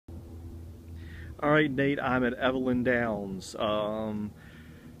Alright, Nate, I'm at Evelyn Downs.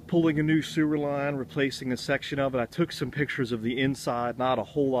 Pulling a new sewer line, replacing a section of it. I took some pictures of the inside, not a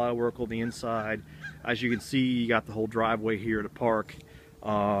whole lot of work on the inside. As you can see, you got the whole driveway here to park.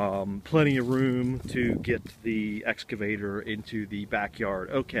 Plenty of room to get the excavator into the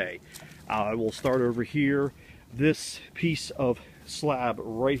backyard. Okay, we'll start over here. This piece of slab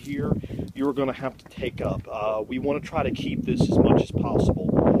right here, you're going to have to take up. We want to try to keep this as much as possible.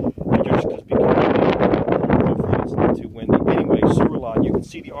 Just because it's not too windy. Anyway, sewer line, you can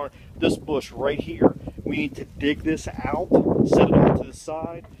see this bush right here. We need to dig this out, set it off to the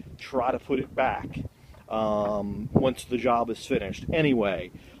side, try to put it back once the job is finished.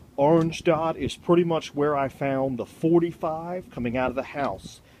 Anyway, orange dot is pretty much where I found the 45 coming out of the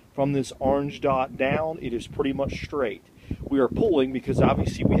house. From this orange dot down, it is pretty much straight. We are pulling because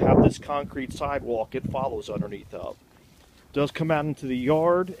obviously we have this concrete sidewalk it follows underneath of. Does come out into the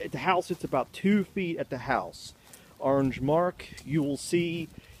yard. At the house, it's about 2 feet at the house. Orange mark, you will see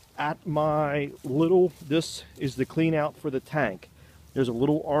at my little, this is the clean out for the tank. There's a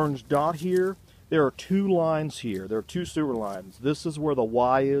little orange dot here. There are 2 lines here. There are 2 sewer lines. This is where the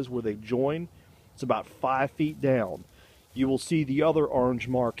Y is, where they join. It's about 5 feet down. You will see the other orange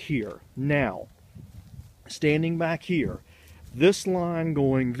mark here. Now, standing back here, this line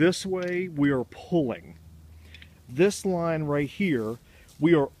going this way, we are pulling. This line right here,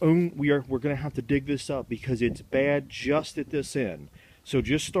 we're going to have to dig this up because it's bad just at this end. So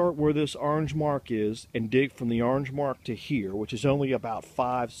just start where this orange mark is and dig from the orange mark to here, which is only about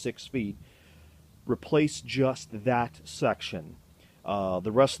 5-6 feet. Replace just that section.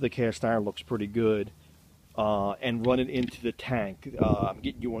 The rest of the cast iron looks pretty good. And run it into the tank. I'm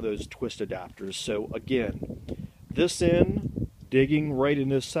getting you one of those twist adapters. So again, this end, digging right in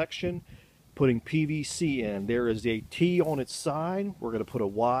this section, putting PVC in. There is a T on its side. We're going to put a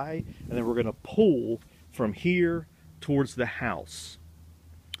Y, and then we're going to pull from here towards the house.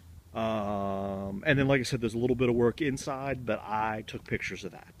 And then, like I said, there's a little bit of work inside, but I took pictures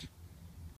of that.